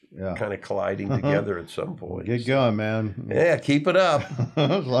research kind of colliding together at some point. Get going, man. Yeah, keep it up.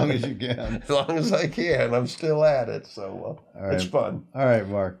 As long as you can. As long as I can. I'm still at it, so it's fun. All right,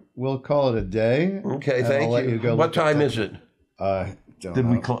 Mark. We'll call it a day. Okay, thank you. What time is it? Did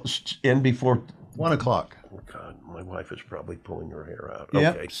we end before 1 o'clock? Oh, God, my wife is probably pulling her hair out.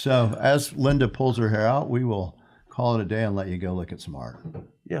 Okay. Yep. So as Linda pulls her hair out, we will call it a day and let you go look at some art.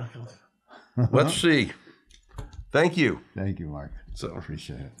 Yeah. Let's see. Thank you. Thank you, Mark. So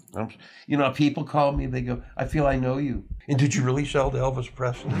appreciate it. You know, people call me, they go, "I feel I know you." And did you really sell to Elvis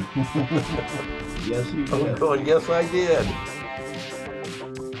Presley? Yes, you did. I'm going, yes, I did.